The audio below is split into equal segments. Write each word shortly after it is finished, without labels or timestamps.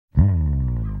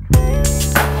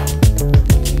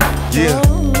Yeah.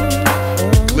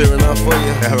 Clear enough for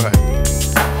you? Alright.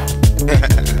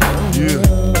 Yeah.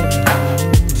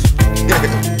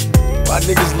 Why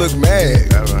niggas look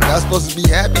mad? Alright. Y'all supposed to be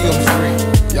happy on the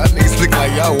street. Y'all niggas look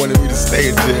like y'all wanted me to stay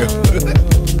in jail.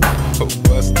 Oh,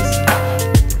 busters.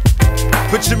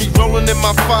 Picture me rolling in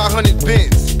my 500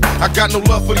 Benz. I got no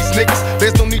love for these niggas.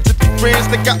 There's no need to be friends.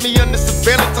 They got me under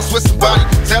surveillance. I swear somebody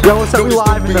tell me. Yo, what's up? We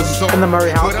live in the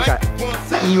Murray house. We got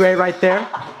E-Ray right there.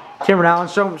 Cameron Allen,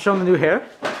 show him the new hair.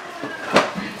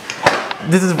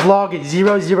 This is vlog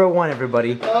 001,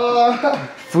 everybody.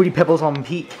 Fruity Pebbles on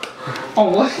Pete. Oh,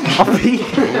 what? On Pete.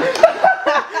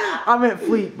 I meant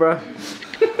Fleet, bro.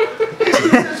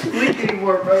 Fleet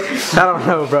anymore, bro. I don't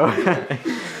know, bro.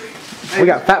 We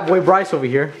got Fat Boy Bryce over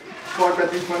here.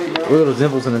 Funny, bro. With little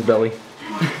dimples in his belly.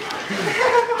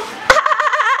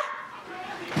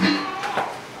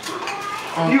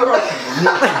 You are.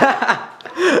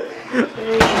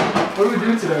 What are we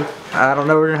doing today? I don't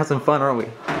know. We're gonna have some fun, aren't we?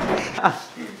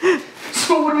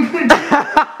 So what are we gonna do?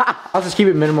 I'll just keep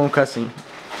it minimum cussing.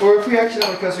 Or if we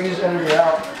accidentally cuss, we can just edit it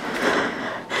out.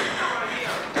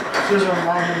 Here's our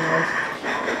mom anyways.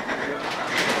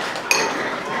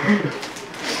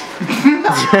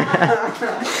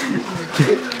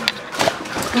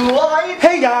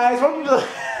 Hey guys, welcome to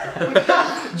the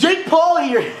Jake Paul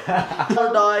here.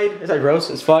 Died. It's like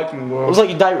gross as fuck. It was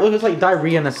like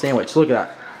diarrhea in a sandwich. Look at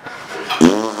that.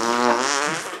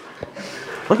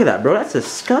 Look at that, bro. That's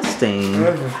disgusting.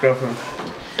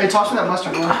 Hey, toss me that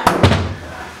mustard, bro.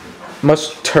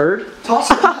 Mustard? Toss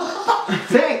it.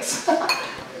 Thanks.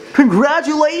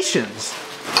 Congratulations.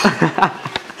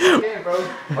 Hey, bro.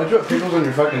 Why'd you put pickles on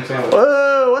your fucking sandwich?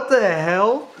 Whoa, what the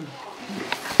hell?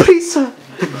 Pizza.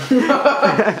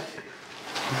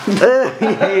 He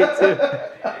ate it too.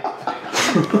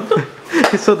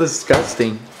 It's so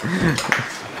disgusting.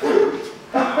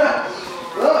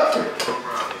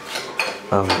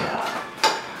 Oh yeah.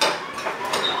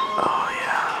 Oh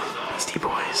yeah. Beastie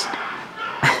Boys.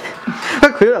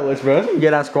 How clear that looks, bro. That's some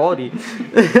good ass quality.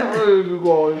 I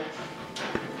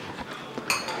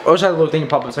wish I had a little thing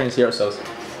pop up so I can see ourselves.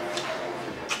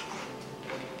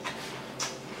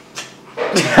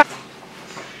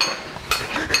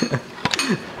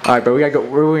 Alright, but we gotta go.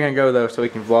 Where are we gonna go though so we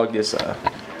can vlog this? Look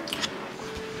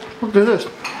at this.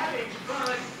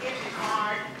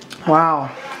 Wow.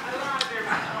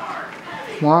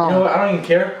 Wow. You know what? I don't even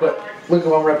care, but look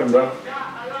at what I'm repping, bro.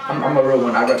 I'm a real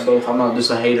one. I rep both. I'm not just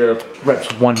a hater of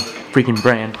reps one freaking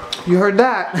brand. You heard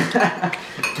that?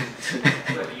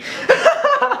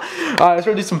 Alright, let's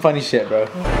go do some funny shit, bro.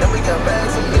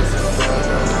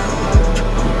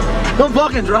 Don't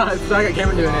fucking drive, so I got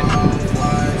Cameron doing it.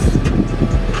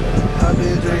 I've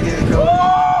been drinking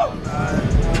coke.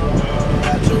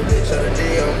 Got your bitch on the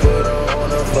DM, put her on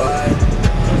a flight.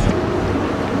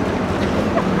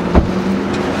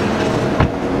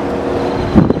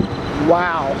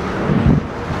 Wow.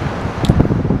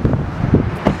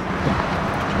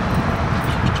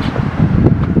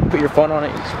 Put your phone on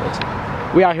it.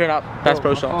 We out here at Bass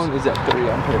Pro Shops. Is that 3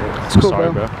 ampere? It's cool,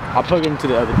 sorry, bro. I'll plug it into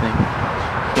the other thing.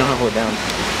 You don't have to hold it down.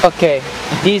 Okay,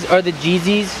 these are the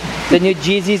Yeezys, the new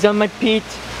Yeezys on my feet.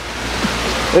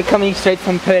 We're coming straight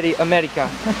from America.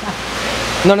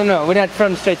 No, we're not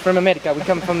from straight from America. We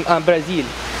come from Brazil.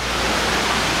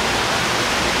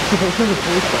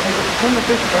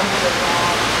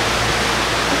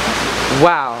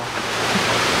 Wow,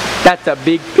 that's a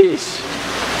big fish.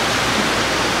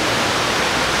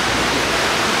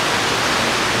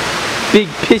 Big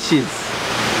fishes.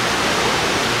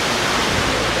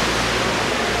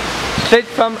 Straight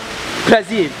from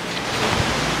Brazil.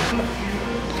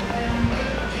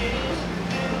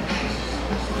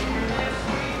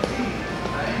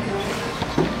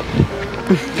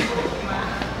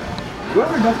 Let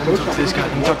me talk to this guy.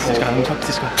 Let me talk to this guy. Let me talk to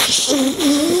this guy.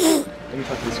 Let me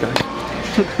talk to this guy.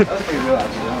 That's pretty real,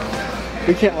 actually.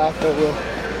 We can't laugh that well.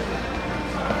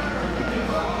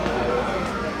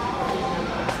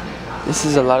 This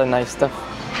is a lot of nice stuff.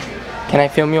 Can I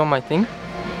film you on my thing?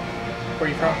 Where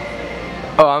are you from?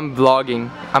 Oh, I'm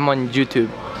vlogging. I'm on YouTube.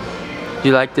 Do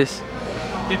you like this?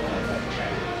 Yeah.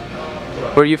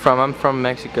 Where are you from? I'm from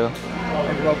Mexico. I'm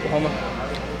from Oklahoma.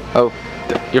 Oh,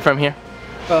 you're from here?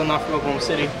 Well, not from Oklahoma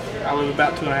City. I live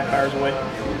about 2.5 hours away.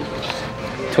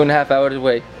 2.5 hours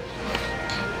away.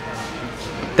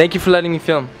 Thank you for letting me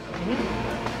film.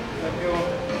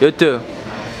 You too.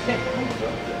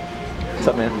 What's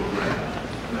up, man?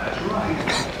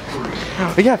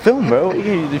 We gotta film, bro.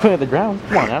 You're putting it at the ground.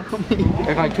 Come on now.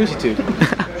 Act like Pussy too.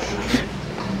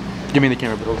 Give me the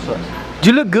camera, bro. What's up?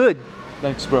 You look good.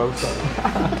 Thanks, bro. What's up?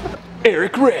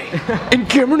 Eric Ray and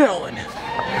Cameron Allen.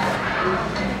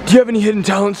 Do you have any hidden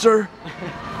talent, sir?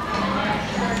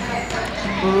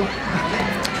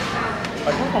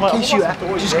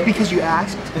 Just because you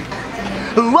asked.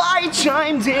 I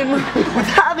chimed in with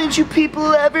haven't you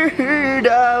people ever heard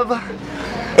of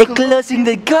Closing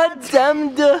the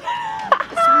goddamn door.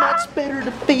 It's much better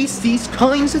to face these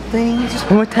kinds of things.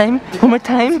 One more time. One more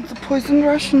time. The poison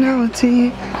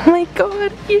rationality. Oh my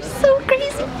god, you're so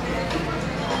crazy.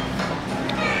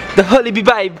 The Holy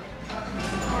Vibe.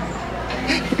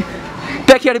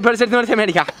 Backyard Brothers of North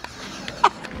America.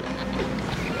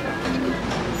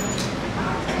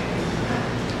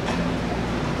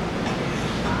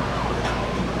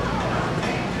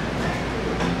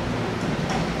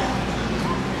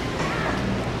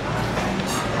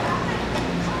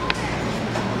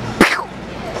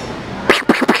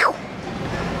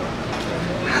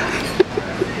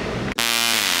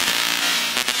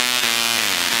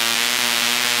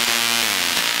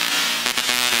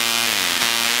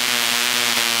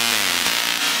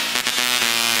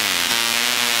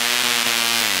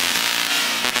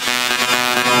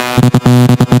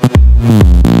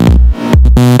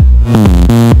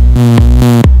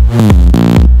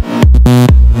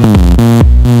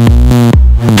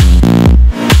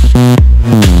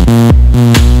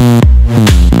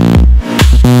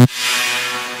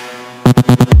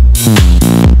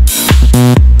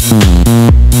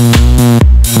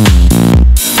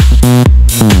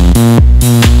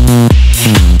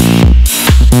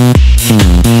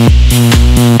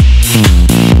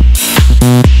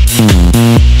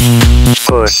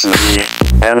 Push me,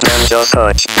 and then just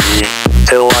touch me,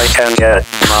 till I can get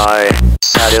my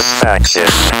satisfaction.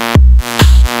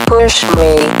 Push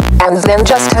me, and then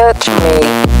just touch me,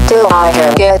 till I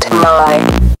can get my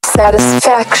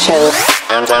satisfaction.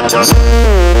 And then just...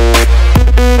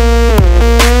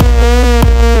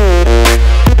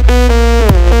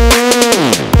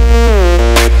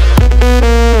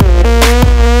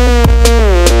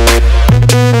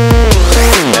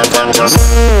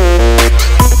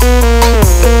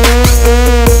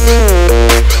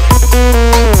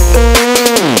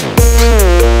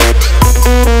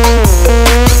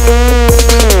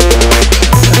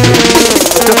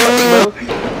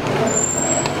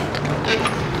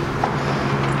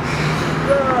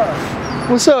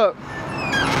 What's up?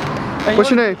 What's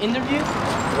your name? Interview?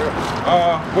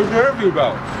 What's the interview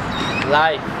about?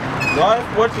 Life.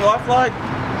 Life? What's your life like?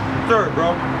 Third,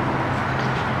 bro.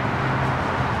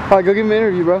 Alright, go give me an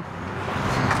interview, bro.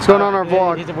 What's going on our You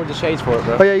vlog? have to wear the shades for it,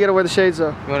 bro. Oh yeah, you gotta wear the shades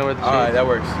though. You wanna wear the Alright, that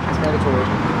works. It's mandatory.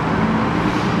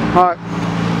 Alright.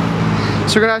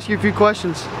 So we're gonna ask you a few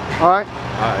questions. Alright?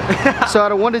 Alright. So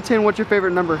out of 1 to 10, what's your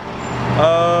favorite number?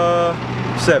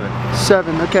 7.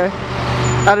 7, okay.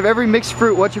 Out of every mixed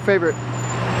fruit, what's your favorite?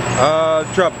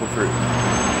 Tropical fruit.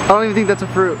 I don't even think that's a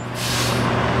fruit.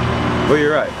 Well,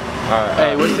 you're right. Alright.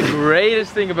 Hey, what's the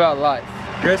greatest thing about life?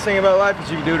 Greatest thing about life is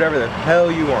you can do whatever the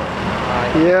hell you want.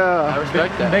 I Yeah.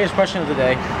 respect The that. biggest question of the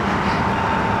day.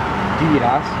 Do you eat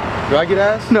ass? Do I get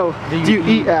ass? No. Do Do you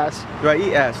you eat ass? Do I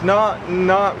eat ass?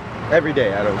 Not every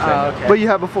day, I don't say. Oh, okay. But you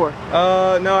have before.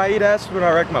 No, I eat ass when I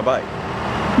wreck my bike.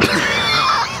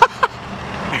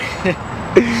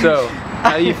 So,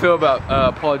 how do you feel about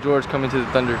Paul George coming to the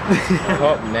Thunder?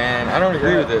 Oh man, I don't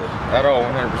agree with it at all.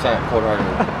 100% cold-hearted.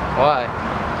 Why?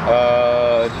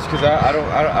 Just because I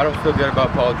don't feel good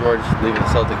about Paul George leaving the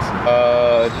Celtics.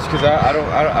 Just because I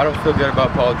don't feel good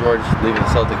about Paul George leaving the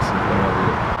Celtics.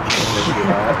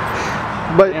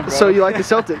 But so you like the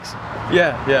Celtics?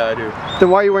 Yeah, I do. Then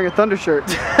why are you wearing a Thunder shirt?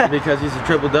 Because he's a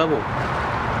triple-double.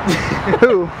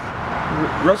 Who?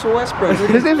 Russell Westbrook.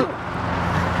 His name's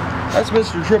That's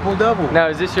Mr. Triple-double. Now,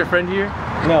 is this your friend here?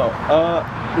 No,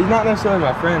 he's not necessarily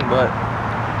my friend, but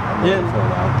yeah,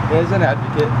 he's an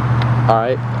advocate.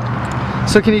 Alright.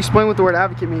 So can you explain what the word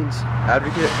advocate means?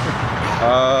 Advocate?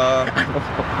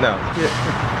 No.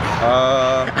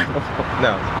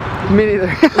 No. Me neither.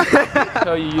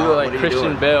 Tell you look like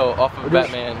Christian Bale off of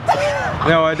Batman.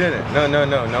 No, I didn't.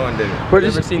 No one did it. We're You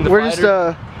just ever seen The we're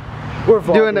Fighter? We're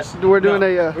doing vloggers. we're doing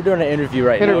We're doing an interview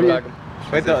right Interview. now.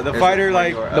 Wait, the fighter,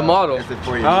 like The model.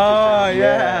 Oh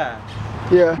yeah.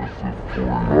 yeah.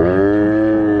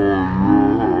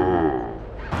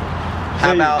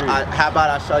 How about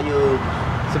I show you?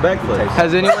 It's a backflip.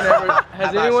 Has anyone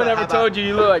ever how about- told you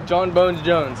you look like John Bones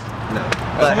Jones? No.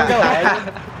 But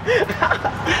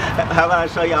how about I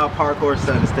show y'all parkour's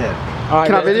done instead? Alright,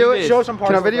 Can I let's video do it? this. Show some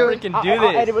parts. Can I video it? Freaking I'll do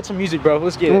edit this. with some music, bro.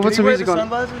 Let's get We'll it. put some music on.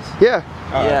 Sunglasses? Yeah.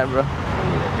 Yeah, bro.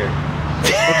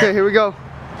 Okay, here we go.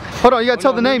 Hold on, you gotta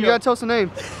tell the name. You gotta tell us the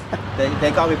name.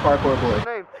 They call me parkour boy.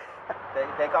 Name.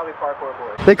 They call me parkour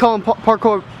boy. They call him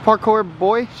parkour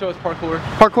boy. Show us parkour.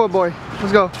 Parkour boy.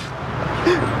 Let's go.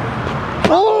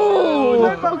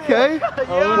 Oh, okay.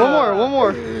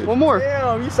 One more.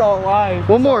 Damn, you saw it live.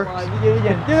 One more.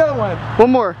 Again. Do that one.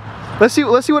 One more. Let's see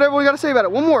what everyone got to say about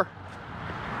it. One more.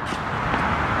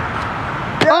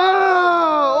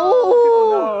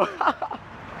 Oh!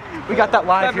 We got that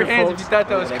live Clap your here, hands folks. if you thought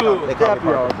that was cool. They call me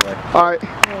parkour boy. All right.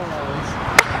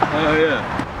 Oh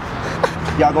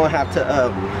yeah. Y'all gonna have to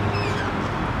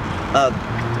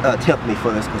tempt me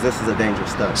for this because this is a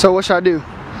dangerous stunt. So what should I do?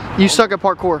 You suck at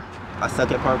parkour. I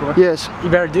suck at parkour. Yes. You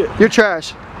better do it. You're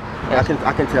trash. I can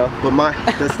tell. But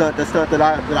the stunt that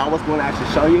I was going to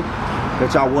actually show you,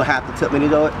 that y'all will have to tip me to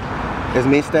do it, is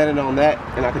me standing on that,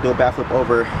 and I can do a backflip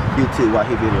over YouTube while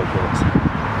he video clips.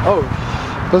 Oh,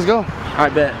 Let's go. I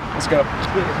bet. Let's go.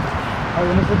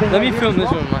 Let me film this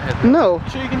one in my head. No.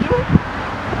 Sure you can do it?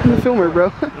 I'm the filmer,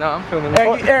 bro. No, I'm filming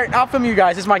this. Eric, I'll film you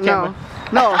guys. It's my camera.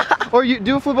 No. Or you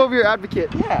do a flip over your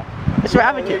advocate. Yeah. It's your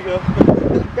advocate.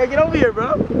 Yeah, get over here,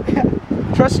 bro.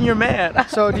 Trust in your man.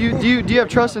 So do you have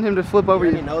trust in him to flip over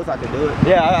He you? knows I can do it.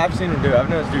 Yeah, I've seen him do it. I've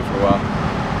known this dude for a while.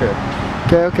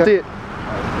 Okay. See it.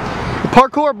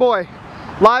 Parkour boy,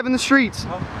 live in the streets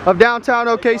of downtown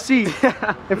OKC,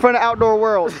 in front of Outdoor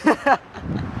World.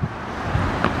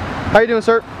 How you doing,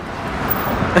 sir?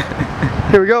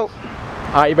 Here we go.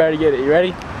 Alright, you better get it. You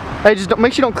ready? Hey, just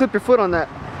make sure you don't clip your foot on that.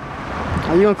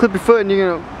 You're gonna clip your foot and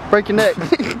you're gonna break your neck.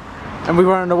 And we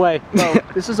running away. No,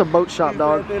 this is a boat shop,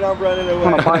 dog. I'm running away.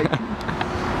 On a bike.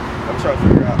 I'm trying to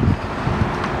figure out.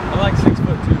 I'm like 6'2".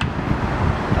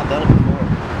 I've done it before.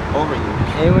 Over you.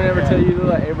 Anyone ever tell you you look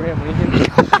like Abraham Lincoln?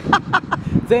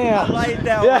 Damn. I like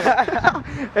that Yeah.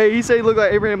 Hey, he said he looked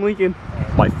like Abraham Lincoln.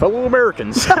 My fellow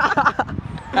Americans.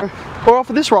 Or off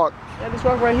of this rock. Yeah, this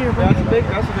rock right here, bro. That's a big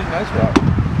nice rock.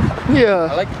 I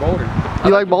Yeah. like boulder.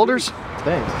 You like boulders?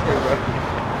 Thanks.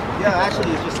 Yeah,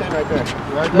 actually, it's just sitting right there.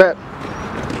 Bet.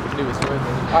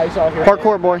 Alright, so here.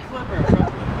 Parkour boy.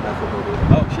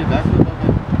 Oh shit, backflip.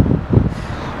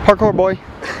 Parkour boy.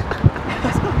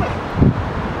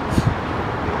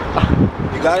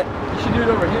 You got it? You should do it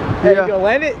over here. Hey, Yeah. you gonna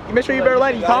land it? You make sure you better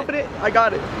land it. You confident? I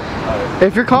got it.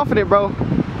 If you're confident, bro.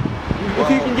 If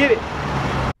you can get it.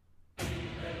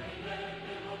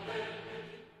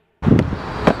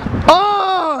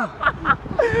 Oh!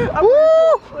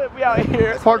 Woo! We out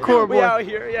here. Parkour boy. We out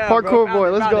here, yeah. Parkour bro.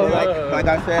 boy, let's go. Like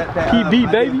I said,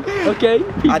 PB, baby. Okay.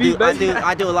 PB,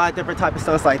 I do a lot of different type of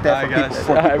stunts like that Alright,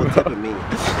 for people tipping me.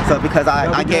 So because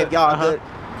I gave y'all a good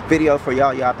video for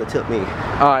y'all have to tip me.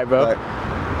 Alright, bro. But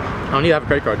I don't need to have a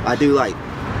credit card. I do like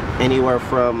anywhere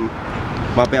from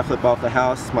my backflip off the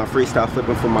house, my freestyle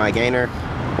flipping from my gainer,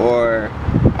 or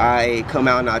I come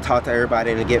out and I talk to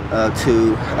everybody and get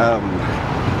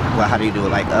well, how do you do it?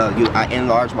 Like I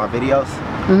enlarge my videos.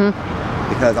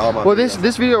 Because all my Well, this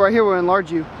video right here will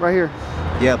enlarge you, right here.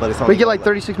 Yeah, but it's only We get like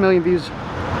 36 million views.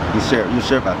 You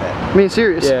sure about that? I mean,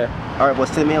 serious. Yeah. All right, well,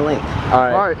 send me a link.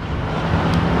 Alright. All right.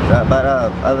 But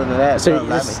other than that, So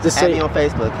just just add say- me on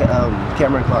Facebook,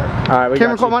 Cameron Clark. Alright, we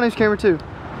Cameron got Clark, you. my name's Cameron too.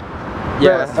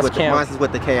 Yeah, Mine's that's with Cam. mine's is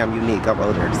with the K. I'm unique. I'm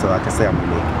older, so I can say I'm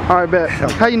unique. All right, bet.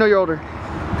 How you know you're older?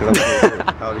 Because I'm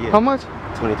 23. How old are you? How much?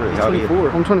 23. How old are you?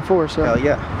 I'm 24, so. Hell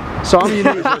yeah. So I'm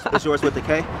unique. Is yours with the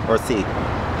K or C?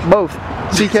 Both.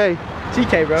 CK.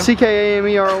 TK, bro.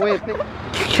 CKAMERON.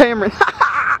 Cameron.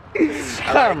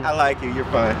 I like you. You're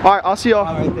fine. All right, I'll see y'all.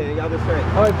 All right, then. Y'all just straight.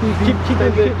 Alright, please keep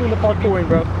doing the parkouring,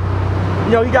 bro.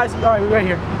 You know, you guys, alright, we're right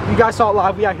here. You guys saw it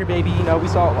live. We out here, baby. You know, we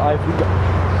saw it live. We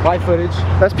got live footage.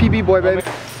 That's PB boy, baby.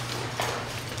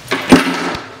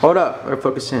 Hold up, we're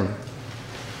focused in.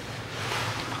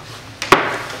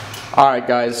 Alright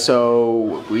guys,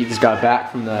 so we just got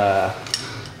back from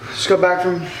Just go back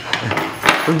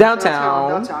from downtown.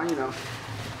 Downtown, you know.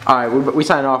 Alright, we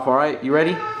signing off, alright? You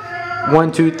ready?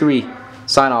 1, 2, 3.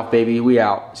 Sign off, baby. We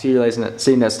out. See you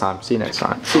next time. See you next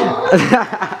time. See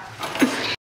ya.